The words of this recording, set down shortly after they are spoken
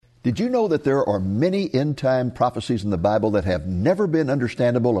Did you know that there are many end-time prophecies in the Bible that have never been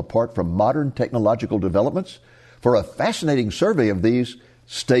understandable apart from modern technological developments? For a fascinating survey of these,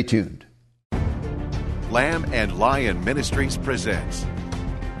 stay tuned. Lamb and Lion Ministries presents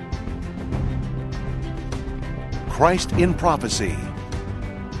Christ in Prophecy,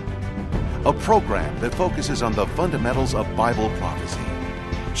 a program that focuses on the fundamentals of Bible prophecy,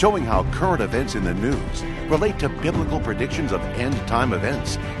 showing how current events in the news relate to biblical predictions of end-time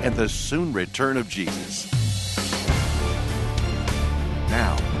events and the soon return of Jesus.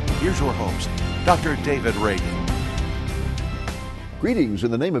 Now, here's your host, Dr. David Reagan. Greetings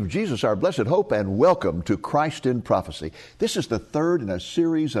in the name of Jesus, our blessed hope, and welcome to Christ in Prophecy. This is the third in a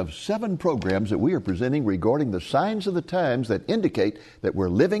series of 7 programs that we are presenting regarding the signs of the times that indicate that we're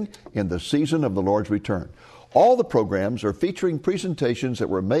living in the season of the Lord's return. All the programs are featuring presentations that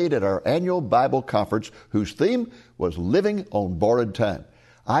were made at our annual Bible conference whose theme was Living on Borrowed Time.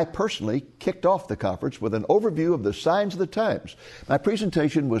 I personally kicked off the conference with an overview of the signs of the times. My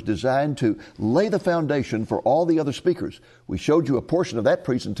presentation was designed to lay the foundation for all the other speakers. We showed you a portion of that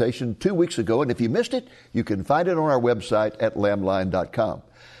presentation 2 weeks ago, and if you missed it, you can find it on our website at lamblion.com.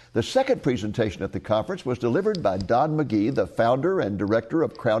 The second presentation at the conference was delivered by Don McGee, the founder and director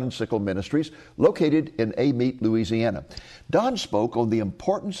of Crown and Sickle Ministries, located in Amite, Louisiana. Don spoke on the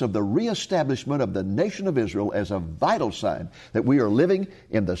importance of the reestablishment of the nation of Israel as a vital sign that we are living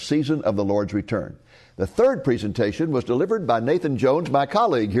in the season of the Lord's return. The third presentation was delivered by Nathan Jones, my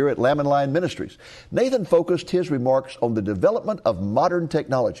colleague here at Lamb and Lion Ministries. Nathan focused his remarks on the development of modern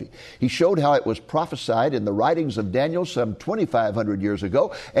technology. He showed how it was prophesied in the writings of Daniel some 2,500 years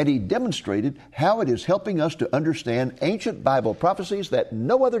ago, and he demonstrated how it is helping us to understand ancient Bible prophecies that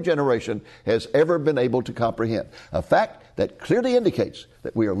no other generation has ever been able to comprehend, a fact that clearly indicates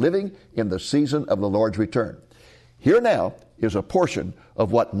that we are living in the season of the Lord's return. Here now is a portion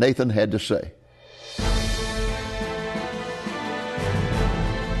of what Nathan had to say.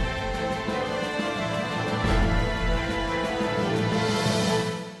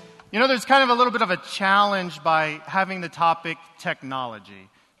 You know, there's kind of a little bit of a challenge by having the topic technology.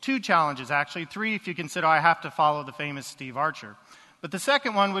 2 challenges, actually. 3 if you consider I have to follow the famous Steve Archer. But the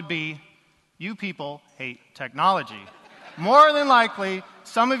second one would be, you people hate technology. More than likely,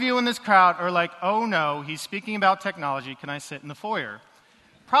 some of you in this crowd are like, oh no, he's speaking about technology, can I sit in the foyer?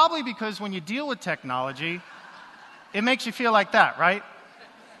 Probably because when you deal with technology, it makes you feel like that, right?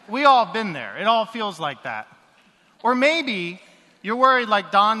 We all have been there. It all feels like that. Or maybe you're worried,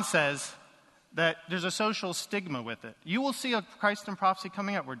 like Don says, that there's a social stigma with it. You will see a Christ in Prophecy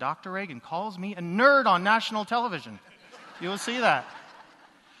coming up where Dr. Reagan calls me a nerd on national television. You will see that.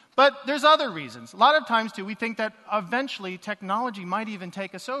 But there's other reasons. A lot of times, too, we think that eventually technology might even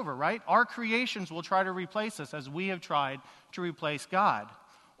take us over, right? Our creations will try to replace us as we have tried to replace God.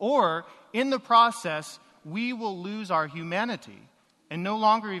 Or, in the process, we will lose our humanity and no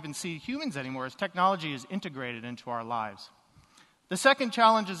longer even see humans anymore as technology is integrated into our lives. The second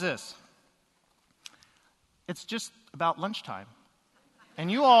challenge is this. It's just about lunchtime.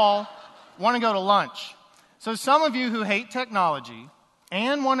 And you all want to go to lunch. So some of you who hate technology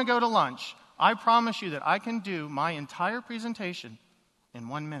and want to go to lunch, I promise you that I can do my entire presentation in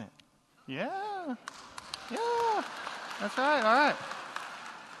 1 minute. Yeah, that's right, all right.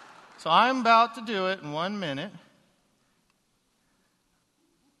 So I'm about to do it in 1 minute.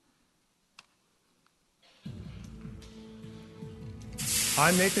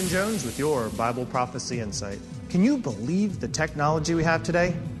 I'm Nathan Jones with your Bible Prophecy Insight. Can you believe the technology we have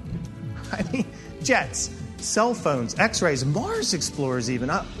today? I mean, jets, cell phones, x-rays, Mars explorers even.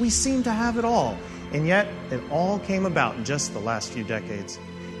 We seem to have it all. And yet, it all came about in just the last few decades.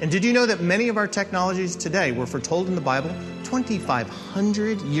 And did you know that many of our technologies today were foretold in the Bible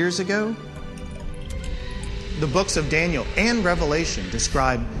 2,500 years ago? The books of Daniel and Revelation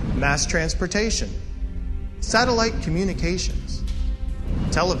describe mass transportation, satellite communications,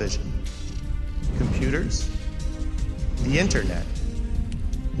 television, computers, the internet,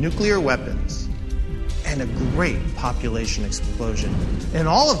 nuclear weapons, and a great population explosion. And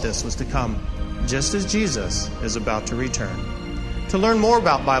all of this was to come just as Jesus is about to return. To learn more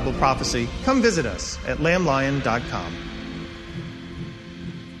about Bible prophecy, come visit us at lamblion.com.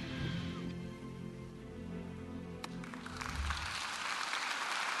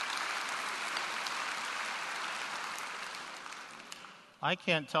 I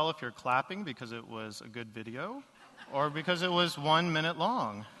can't tell if you're clapping because it was a good video or because it was 1 minute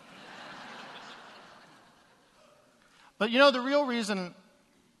long. But you know, the real reason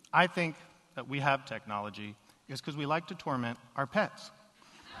I think that we have technology is because we like to torment our pets.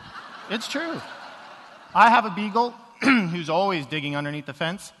 It's true. I have a beagle. who's always digging underneath the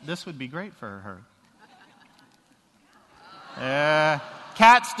fence, this would be great for her.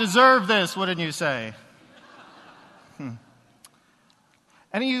 Cats deserve this, wouldn't you say?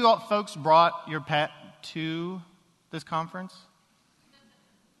 Any of you folks brought your pet to this conference?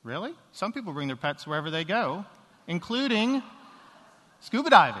 Really? Some people bring their pets wherever they go, including scuba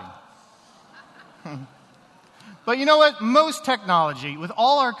diving. But you know what? Most technology, with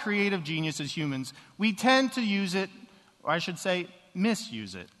all our creative genius as humans, we tend to use it, or I should say,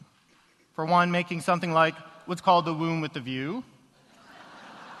 misuse it. For one, making something like what's called the womb with the view.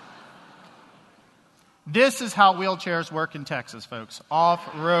 This is how wheelchairs work in Texas, folks.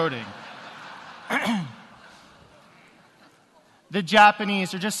 Off-roading. The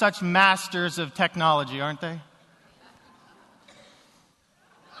Japanese are just such masters of technology, aren't they?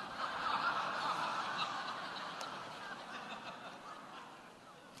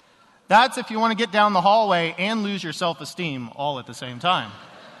 That's if you want to get down the hallway and lose your self-esteem all at the same time.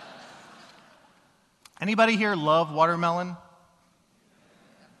 Anybody here love watermelon?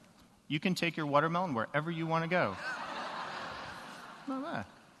 You can take your watermelon wherever you want to go. Not bad.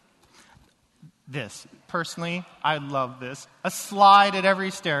 This, personally, I love this. A slide at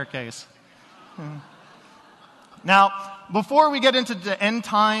every staircase. Now, before we get into the end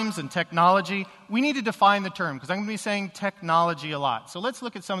times and technology, we need to define the term, because I'm going to be saying technology a lot. So let's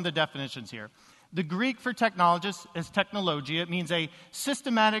look at some of the definitions here. The Greek for technologist is technologia. It means a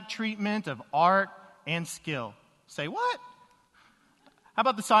systematic treatment of art and skill. Say what? How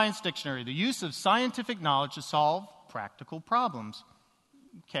about the Science Dictionary? The use of scientific knowledge to solve practical problems.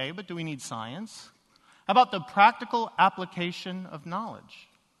 Okay, but do we need science? How about the practical application of knowledge?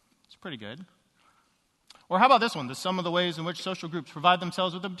 It's pretty good. Or how about this one? The sum of the ways in which social groups provide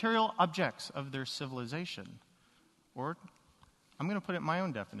themselves with the material objects of their civilization. Or, I'm going to put it in my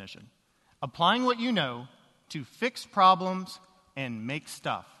own definition. Applying what you know to fix problems and make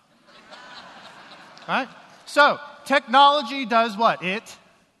stuff. Right? So, technology does what? It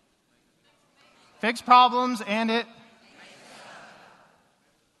fixes problems and it...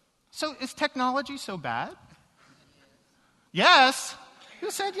 So, is technology so bad? Yes.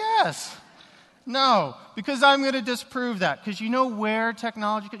 Who said yes? No, because I'm going to disprove that. Because you know where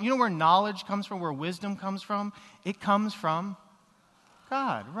technology, you know where knowledge comes from, where wisdom comes from? It comes from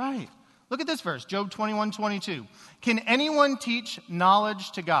God, right. Look at this verse, Job 21:22. Can anyone teach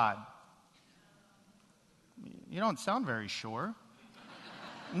knowledge to God? You don't sound very sure.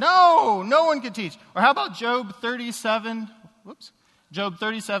 No one can teach. Or how about Job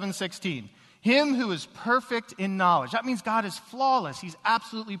 37:16. Him who is perfect in knowledge. That means God is flawless. He's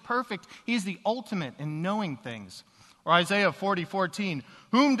absolutely perfect. He's the ultimate in knowing things. Or Isaiah 40:14.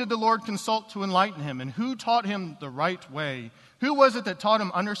 Whom did the Lord consult to enlighten him? And who taught him the right way? Who was it that taught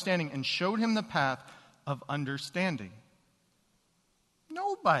him understanding and showed him the path of understanding?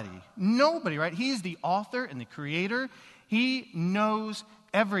 Nobody, right? He is the author and the creator. He knows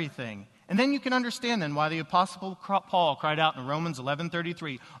everything. And then you can understand then why the Apostle Paul cried out in Romans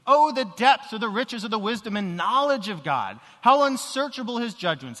 11:33, "Oh, the depths of the riches of the wisdom and knowledge of God! How unsearchable his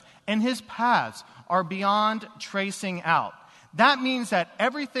judgments and his paths are beyond tracing out." That means that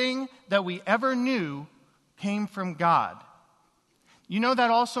everything that we ever knew came from God. You know,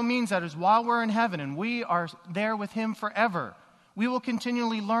 that also means that as while we're in heaven and we are there with him forever, we will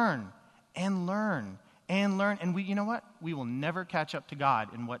continually learn and learn. And we, you know what? We will never catch up to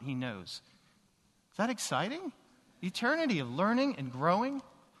God in what he knows. Is that exciting? Eternity of learning and growing.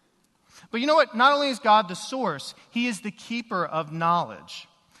 But you know what? Not only is God the source, he is the keeper of knowledge.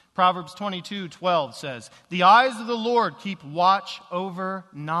 Proverbs 22:12 says, "The eyes of the Lord keep watch over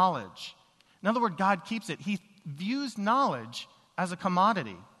knowledge." In other words, God keeps it. He views knowledge as a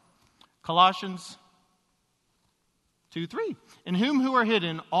commodity. Colossians 2:3. In who are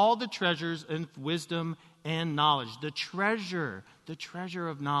hidden all the treasures of wisdom and knowledge. The treasure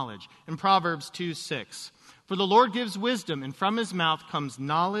of knowledge. In Proverbs 2:6. For the Lord gives wisdom, and from his mouth comes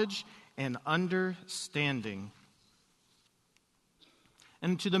knowledge and understanding.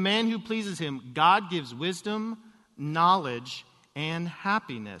 And to the man who pleases him, God gives wisdom, knowledge, and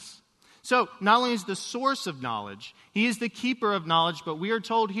happiness. So, not only is the source of knowledge, he is the keeper of knowledge, but we are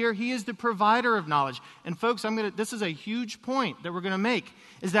told here he is the provider of knowledge. And folks, this is a huge point that we're going to make,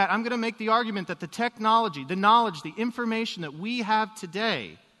 is that I'm going to make the argument that the technology, the knowledge, the information that we have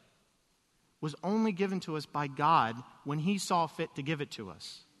today was only given to us by God when he saw fit to give it to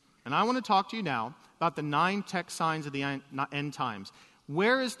us. And I want to talk to you now about the 9 tech signs of the end times.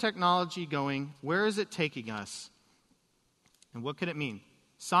 Where is technology going? Where is it taking us? And what could it mean?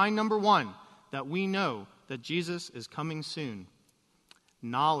 Sign number 1, that we know that Jesus is coming soon.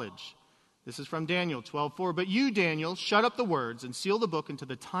 Knowledge. This is from Daniel 12:4. But you, Daniel, shut up the words and seal the book until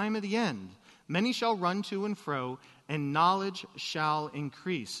the time of the end. Many shall run to and fro, and knowledge shall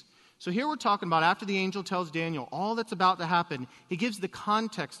increase. So here we're talking about after the angel tells Daniel all that's about to happen, he gives the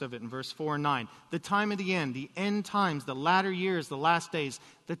context of it in verse 4 and 9. The time of the end times, the latter years, the last days,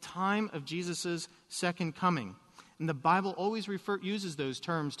 the time of Jesus' second coming. And the Bible always uses those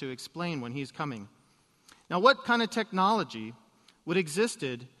terms to explain when he's coming. Now, what kind of technology would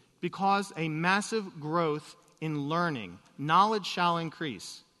existed because a massive growth in learning? Knowledge shall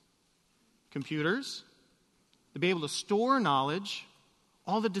increase. Computers, to be able to store knowledge,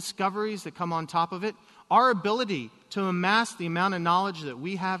 all the discoveries that come on top of it, our ability to amass the amount of knowledge that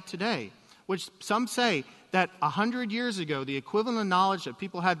we have today, which some say that 100 years ago, the equivalent of knowledge that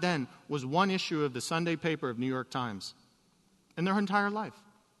people had then was one issue of the Sunday paper of New York Times in their entire life.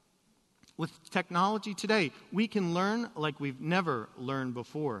 With technology today, we can learn like we've never learned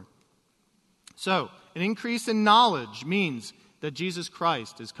before. So, an increase in knowledge means that Jesus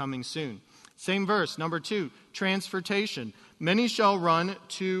Christ is coming soon. Same verse, number 2, transportation. Many shall run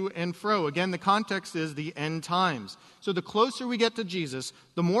to and fro. Again, the context is the end times. So the closer we get to Jesus,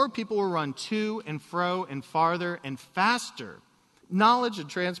 the more people will run to and fro and farther and faster. Knowledge and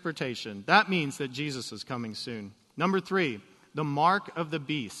transportation. That means that Jesus is coming soon. Number 3, the mark of the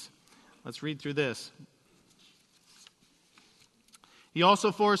beast. Let's read through this. He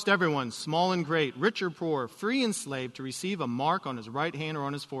also forced everyone, small and great, rich or poor, free and slave, to receive a mark on his right hand or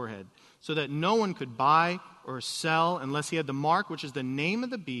on his forehead, so that no one could buy or sell unless he had the mark, which is the name of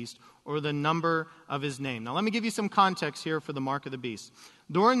the beast or the number of his name. Now, let me give you some context here for the mark of the beast.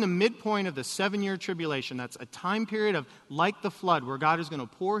 During the midpoint of the 7-year tribulation, that's a time period of like the flood, where God is going to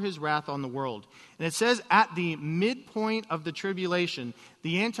pour his wrath on the world. And it says at the midpoint of the tribulation,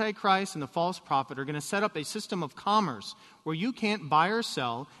 the Antichrist and the false prophet are going to set up a system of commerce where you can't buy or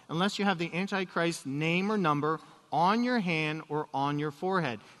sell unless you have the Antichrist's name or number on your hand or on your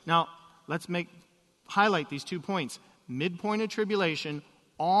forehead. Now, let's highlight these 2 points. Midpoint of tribulation,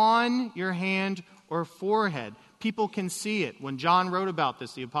 on your hand or forehead. People can see it. When John wrote about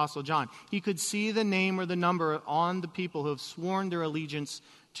this, the Apostle John, he could see the name or the number on the people who have sworn their allegiance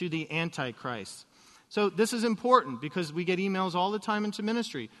to the Antichrist. So this is important because we get emails all the time into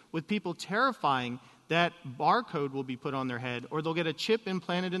ministry with people terrifying that barcode will be put on their head or they'll get a chip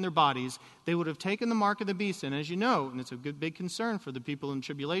implanted in their bodies. They would have taken the mark of the beast. And as you know, and it's a big concern for the people in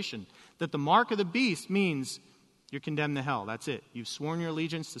tribulation, that the mark of the beast means you're condemned to hell. That's it. You've sworn your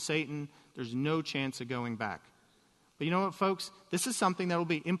allegiance to Satan. There's no chance of going back. But you know what, folks? This is something that will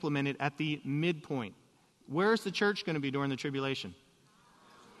be implemented at the midpoint. Where is the church going to be during the tribulation?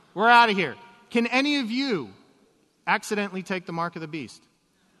 We're out of here. Can any of you accidentally take the mark of the beast?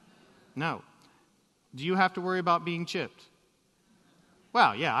 No. Do you have to worry about being chipped?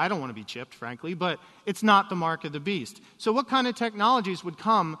 Well, yeah, I don't want to be chipped, frankly, but it's not the mark of the beast. So what kind of technologies would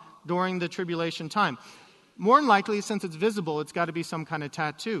come during the tribulation time? More than likely, since it's visible, it's got to be some kind of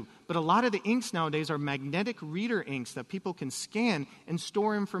tattoo. But a lot of the inks nowadays are magnetic reader inks that people can scan and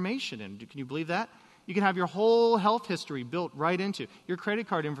store information in. Can you believe that? You can have your whole health history built right into your credit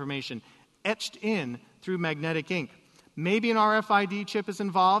card information etched in through magnetic ink. Maybe an RFID chip is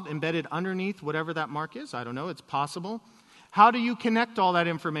involved, embedded underneath whatever that mark is. I don't know. It's possible. How do you connect all that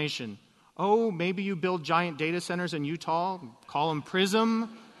information? Oh, maybe you build giant data centers in Utah, call them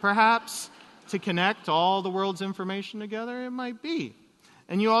Prism, perhaps, to connect all the world's information together. It might be.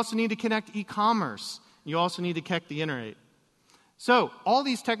 And you also need to connect e-commerce. You also need to connect the internet. So all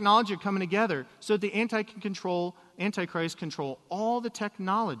these technology are coming together so that the Antichrist control all the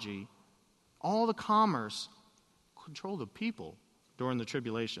technology, all the commerce, control the people during the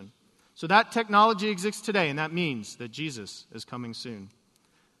tribulation. So that technology exists today, and that means that Jesus is coming soon.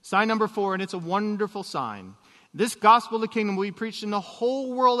 Sign number 4, and it's a wonderful sign. This gospel of the kingdom will be preached in the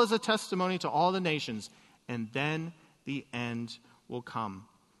whole world as a testimony to all the nations, and then the end will come.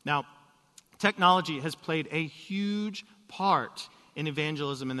 Now, technology has played a huge part in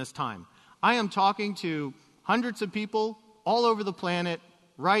evangelism in this time. I am talking to hundreds of people all over the planet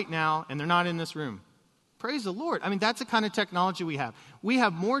right now, and they're not in this room. Praise the Lord. I mean, that's the kind of technology we have. We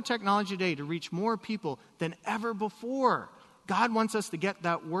have more technology today to reach more people than ever before. God wants us to get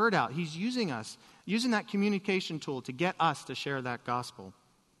that word out. He's using us, using that communication tool to get us to share that gospel.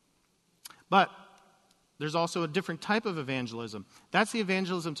 But there's also a different type of evangelism. That's the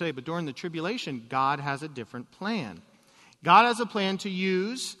evangelism today. But during the tribulation, God has a different plan. God has a plan to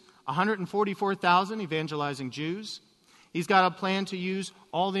use 144,000 evangelizing Jews. He's got a plan to use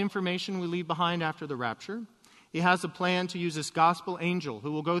all the information we leave behind after the rapture. He has a plan to use this gospel angel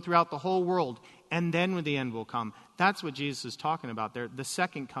who will go throughout the whole world, and then when the end will come. That's what Jesus is talking about there, the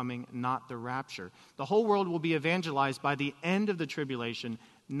second coming, not the rapture. The whole world will be evangelized by the end of the tribulation,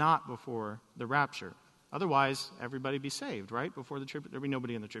 not before the rapture. Otherwise, everybody be saved, right? Before the there'd be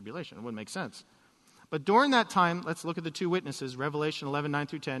nobody in the tribulation. It wouldn't make sense. But during that time, let's look at the two witnesses, Revelation 11, 9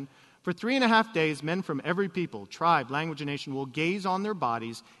 through 10. For 3.5 days, men from every people, tribe, language, and nation will gaze on their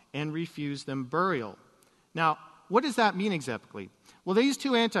bodies and refuse them burial. Now, what does that mean exactly? Well, these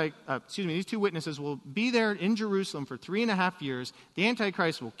two witnesses will be there in Jerusalem for 3.5 years. The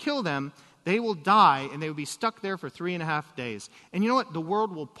Antichrist will kill them. They will die, and they will be stuck there for 3.5 days. And you know what? The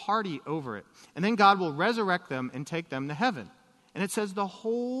world will party over it. And then God will resurrect them and take them to heaven. And it says the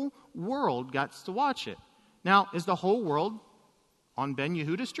whole world gets to watch it. Now, is the whole world on Ben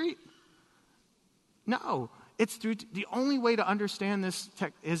Yehuda Street? No. It's through the only way to understand this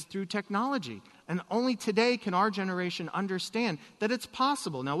is through technology. And only today can our generation understand that it's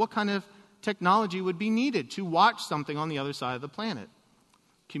possible. Now, what kind of technology would be needed to watch something on the other side of the planet?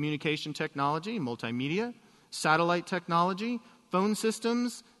 Communication technology, multimedia, satellite technology, phone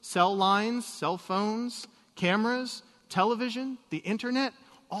systems, cell lines, cell phones, cameras, television, the internet.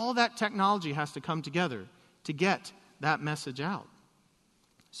 All that technology has to come together to get that message out.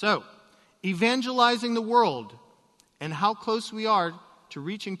 So, evangelizing the world and how close we are to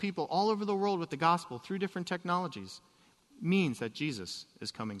reaching people all over the world with the gospel through different technologies means that Jesus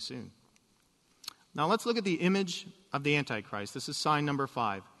is coming soon. Now let's look at the image of the Antichrist. This is sign number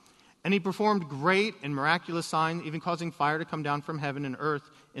 5. And he performed great and miraculous signs, even causing fire to come down from heaven and earth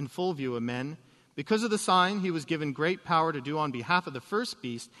in full view of men. Because of the sign, he was given great power to do on behalf of the first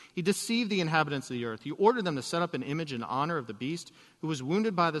beast. He deceived the inhabitants of the earth. He ordered them to set up an image in honor of the beast, who was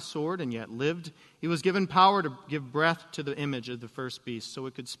wounded by the sword and yet lived. He was given power to give breath to the image of the first beast, so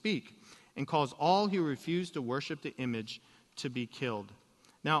it could speak, and cause all who refused to worship the image to be killed.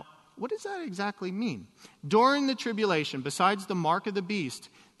 Now, what does that exactly mean? During the tribulation, besides the mark of the beast,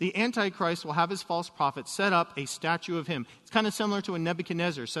 the Antichrist will have his false prophet set up a statue of him. It's kind of similar to when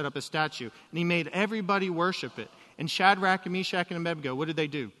Nebuchadnezzar set up a statue, and he made everybody worship it. And Shadrach and Meshach and Abednego, what did they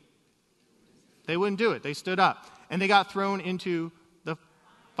do? They wouldn't do it. They stood up, and they got thrown into the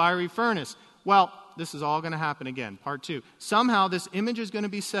fiery furnace. Well, this is all going to happen again. Part 2. Somehow this image is going to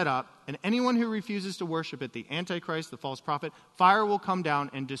be set up, and anyone who refuses to worship it, the Antichrist, the false prophet, fire will come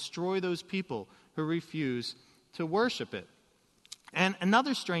down and destroy those people who refuse to worship it. And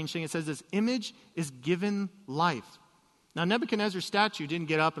another strange thing, it says this image is given life. Now, Nebuchadnezzar's statue didn't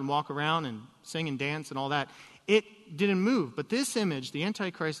get up and walk around and sing and dance and all that. It didn't move. But this image, the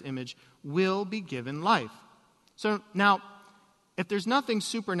Antichrist image, will be given life. So now, if there's nothing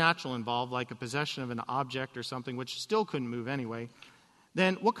supernatural involved, like a possession of an object or something, which still couldn't move anyway,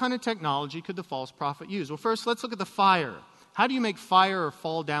 then what kind of technology could the false prophet use? Well, first, let's look at the fire. How do you make fire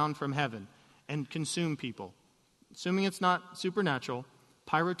fall down from heaven and consume people? Assuming it's not supernatural,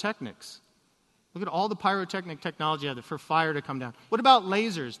 pyrotechnics. Look at all the pyrotechnic technology out there for fire to come down. What about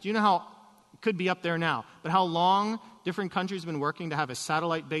lasers? Do you know how, it could be up there now, but how long different countries have been working to have a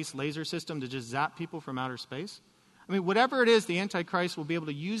satellite-based laser system to just zap people from outer space? I mean, whatever it is, the Antichrist will be able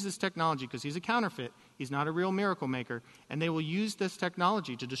to use this technology because he's a counterfeit. He's not a real miracle maker, and they will use this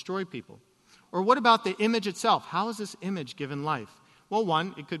technology to destroy people. Or what about the image itself? How is this image given life? Well,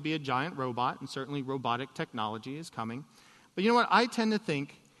 one, it could be a giant robot, and certainly robotic technology is coming. But you know what? I tend to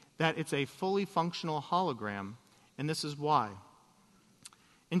think that it's a fully functional hologram, and this is why.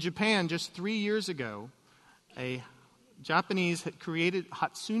 In Japan, just 3 years ago, a Japanese had created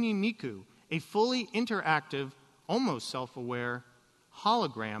Hatsune Miku, a fully interactive, almost self-aware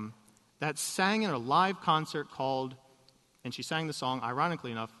hologram that sang in a live concert called, and she sang the song,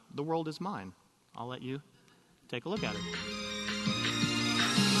 ironically enough, The World Is Mine. I'll let you take a look at it.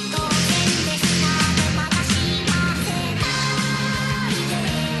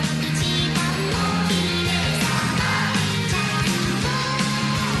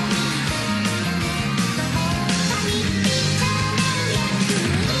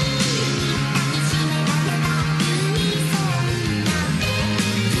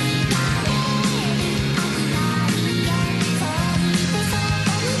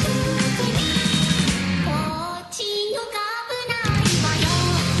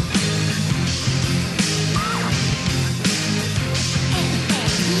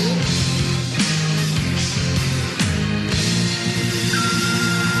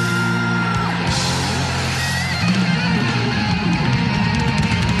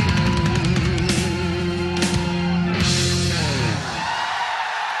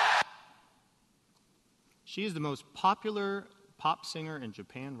 She is the most popular pop singer in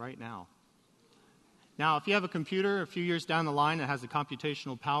Japan right now. Now, if you have a computer a few years down the line that has the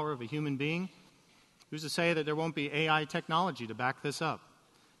computational power of a human being, Who's to say that there won't be AI technology to back this up?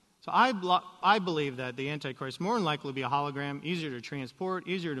 So I believe that the Antichrist more than likely will be a hologram, easier to transport,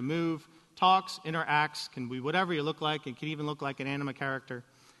 easier to move, talks, interacts, can be whatever you look like. It can even look like an anime character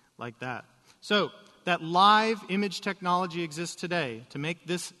like that. So that live image technology exists today to make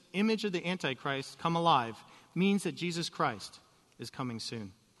this image of the Antichrist come alive means that Jesus Christ is coming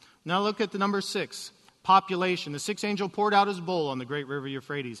soon. Now look at the number 6, population. The sixth angel poured out his bowl on the great river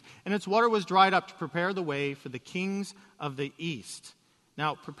Euphrates, and its water was dried up to prepare the way for the kings of the east.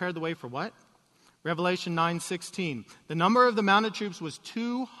 Now, prepare the way for what? Revelation 9:16. The number of the mounted troops was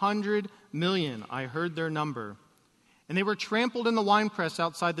 200 million. I heard their number. And they were trampled in the winepress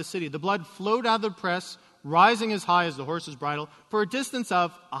outside the city. The blood flowed out of the press, rising as high as the horse's bridle, for a distance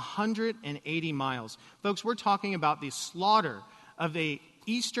of 180 miles. Folks, we're talking about the slaughter of a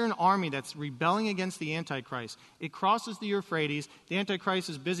eastern army that's rebelling against the Antichrist. It crosses the Euphrates. The Antichrist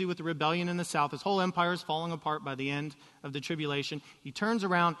is busy with the rebellion in the south. His whole empire is falling apart by the end of the tribulation. He turns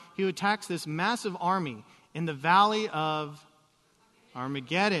around. He attacks this massive army in the valley of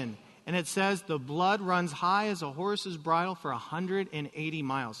Armageddon. And it says the blood runs high as a horse's bridle for 180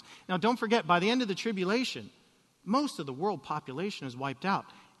 miles. Now, don't forget, by the end of the tribulation, most of the world population is wiped out.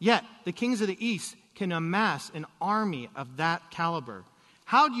 Yet, the kings of the east can amass an army of that caliber.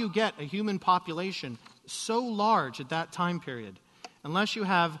 How do you get a human population so large at that time period? Unless you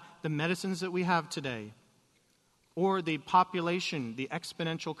have the medicines that we have today, or the population, the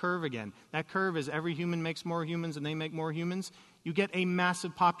exponential curve again. That curve is every human makes more humans and they make more humans. You get a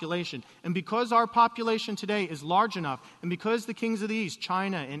massive population. And because our population today is large enough, and because the kings of the east,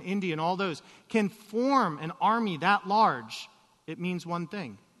 China and India and all those, can form an army that large, it means one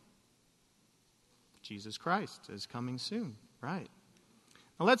thing. Jesus Christ is coming soon, right?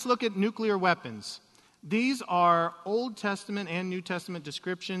 Now let's look at nuclear weapons. These are Old Testament and New Testament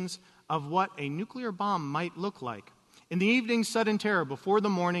descriptions of what a nuclear bomb might look like. In the evening, sudden terror, before the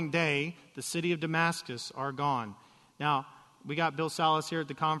morning day, the city of Damascus are gone. Now, we got Bill Salas here at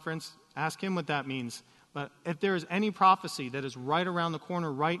the conference. Ask him what that means. But if there is any prophecy that is right around the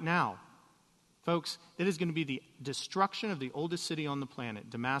corner right now, folks, it is going to be the destruction of the oldest city on the planet,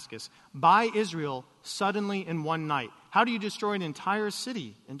 Damascus, by Israel suddenly in one night. How do you destroy an entire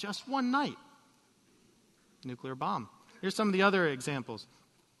city in just one night? Nuclear bomb. Here's some of the other examples.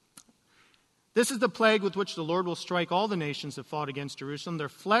 This is the plague with which the Lord will strike all the nations that fought against Jerusalem. Their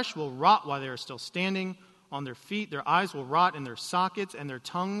flesh will rot while they are still standing on their feet. Their eyes will rot in their sockets, and their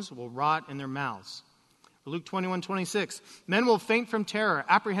tongues will rot in their mouths. Luke 21:26. Men will faint from terror,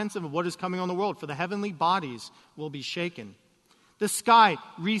 apprehensive of what is coming on the world, for the heavenly bodies will be shaken. The sky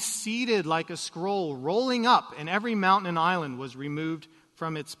receded like a scroll, rolling up, and every mountain and island was removed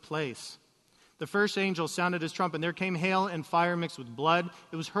from its place. The first angel sounded his trumpet, and there came hail and fire mixed with blood.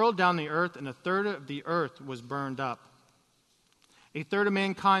 It was hurled down the earth, and a third of the earth was burned up. A third of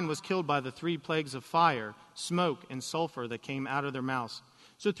mankind was killed by the 3 plagues of fire, smoke, and sulfur that came out of their mouths.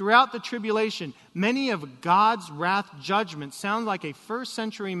 So throughout the tribulation, many of God's wrath judgments sound like a first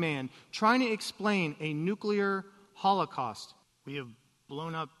century man trying to explain a nuclear holocaust. We have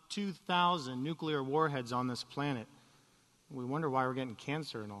blown up 2,000 nuclear warheads on this planet. We wonder why we're getting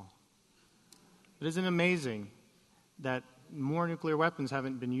cancer and all. But isn't it amazing that more nuclear weapons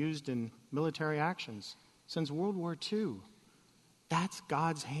haven't been used in military actions since World War II? That's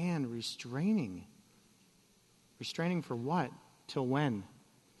God's hand restraining. Restraining for what? Till when?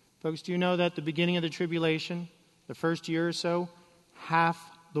 Folks, do you know that at the beginning of the tribulation, the first year or so, half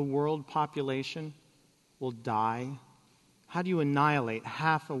the world population will die? How do you annihilate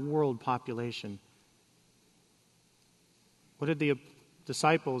half a world population? What did the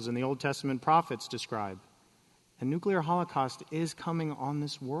disciples and the Old Testament prophets describe? A nuclear holocaust is coming on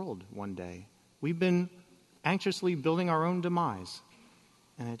this world one day. We've been anxiously building our own demise.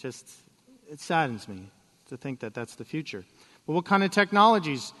 And it saddens me to think that that's the future. But what kind of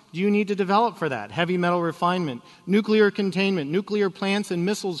technologies do you need to develop for that? Heavy metal refinement, nuclear containment, nuclear plants and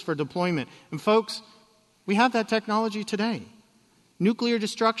missiles for deployment. And folks, we have that technology today. Nuclear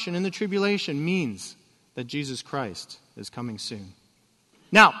destruction in the tribulation means that Jesus Christ is coming soon.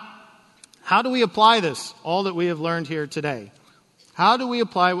 Now, how do we apply this, all that we have learned here today? How do we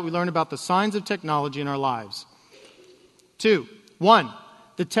apply what we learned about the signs of technology in our lives? 2, 1,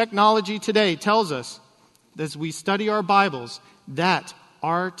 the technology today tells us, as we study our Bibles, that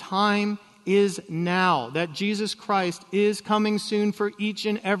our time is now, that Jesus Christ is coming soon for each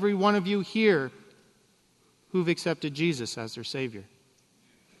and every one of you here who've accepted Jesus as their Savior.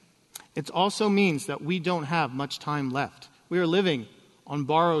 It also means that we don't have much time left. We are living on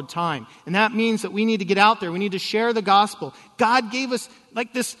borrowed time. And that means that we need to get out there. We need to share the gospel. God gave us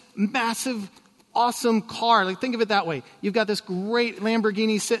like this massive awesome car. Like, think of it that way. You've got this great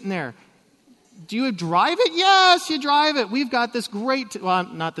Lamborghini sitting there. Do you drive it? Yes, you drive it. We've got this great, well,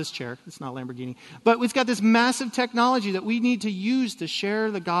 not this chair. It's not Lamborghini. But we've got this massive technology that we need to use to share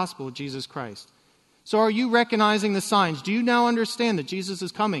the gospel of Jesus Christ. So are you recognizing the signs? Do you now understand that Jesus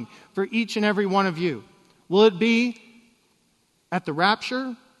is coming for each and every one of you? Will it be at the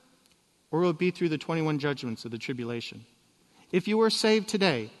rapture, or will it be through the 21 judgments of the tribulation? If you are saved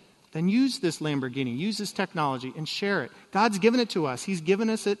today, then use this Lamborghini, use this technology, and share it. God's given it to us. He's given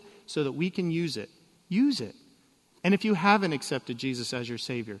us it so that we can use it. Use it. And if you haven't accepted Jesus as your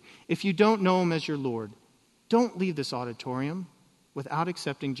Savior, if you don't know Him as your Lord, don't leave this auditorium without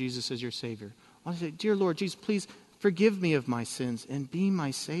accepting Jesus as your Savior. I'll say, dear Lord Jesus, please forgive me of my sins and be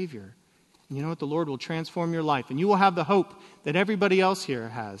my Savior. And you know what? The Lord will transform your life. And you will have the hope that everybody else here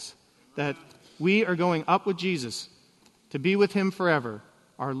has, that we are going up with Jesus to be with Him forever.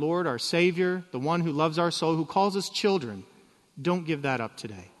 Our Lord, our Savior, the one who loves our soul, who calls us children. Don't give that up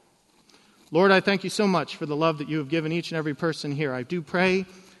today. Lord, I thank you so much for the love that you have given each and every person here. I do pray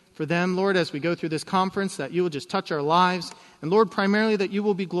for them, Lord, as we go through this conference, that you will just touch our lives. And Lord, primarily that you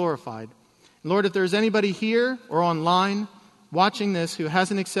will be glorified. And Lord, if there's anybody here or online watching this who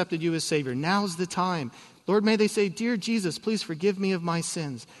hasn't accepted you as Savior, now's the time. Lord, may they say, dear Jesus, please forgive me of my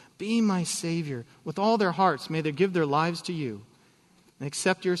sins. Be my Savior. With all their hearts, may they give their lives to you and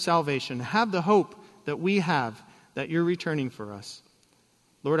accept your salvation. Have the hope that we have, that you're returning for us.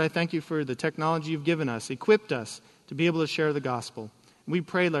 Lord, I thank you for the technology you've given us, equipped us to be able to share the gospel. And we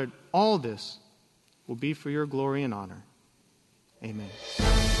pray, Lord, all this will be for your glory and honor. Amen.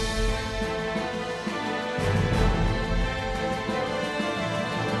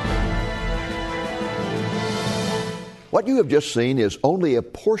 What you have just seen is only a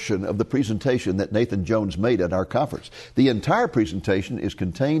portion of the presentation that Nathan Jones made at our conference. The entire presentation is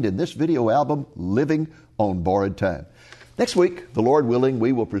contained in this video album, Living on Borrowed Time. Next week, the Lord willing,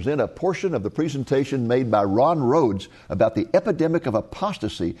 we will present a portion of the presentation made by Ron Rhodes about the epidemic of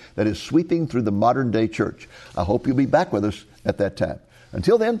apostasy that is sweeping through the modern-day church. I hope you'll be back with us at that time.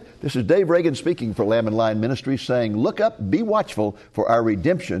 Until then, this is Dave Reagan speaking for Lamb and Lion Ministries, saying, look up, be watchful, for our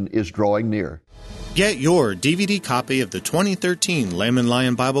redemption is drawing near. Get your DVD copy of the 2013 Lamb and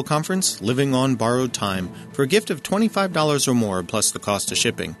Lion Bible Conference, Living on Borrowed Time, for a gift of $25 or more plus the cost of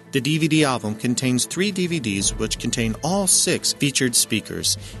shipping. The DVD album contains 3 DVDs which contain all 6 featured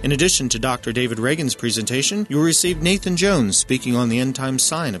speakers. In addition to Dr. David Reagan's presentation, you'll receive Nathan Jones speaking on the end-time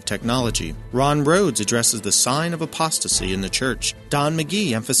sign of technology. Ron Rhodes addresses the sign of apostasy in the church. Don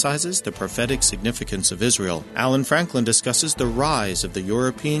McGee emphasizes the prophetic significance of Israel. Alan Franklin discusses the rise of the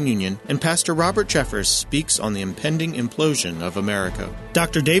European Union, and Pastor Robert Jeffers speaks on the impending implosion of America.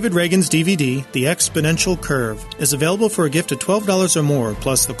 Dr. David Reagan's DVD, The Exponential Curve, is available for a gift of $12 or more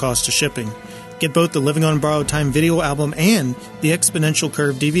plus the cost of shipping. Get both the Living on Borrowed Time video album and the Exponential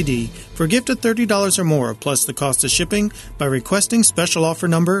Curve DVD for a gift of $30 or more plus the cost of shipping by requesting special offer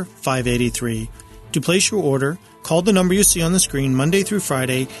number 583. To place your order, call the number you see on the screen Monday through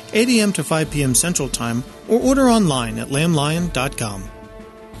Friday, 8 a.m. to 5 p.m. Central Time, or order online at lamblion.com.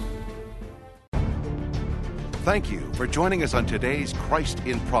 Thank you for joining us on today's Christ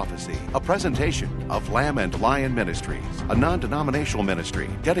in Prophecy, a presentation of Lamb and Lion Ministries, a non-denominational ministry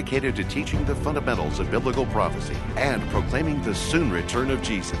dedicated to teaching the fundamentals of biblical prophecy and proclaiming the soon return of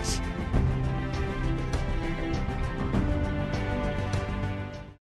Jesus.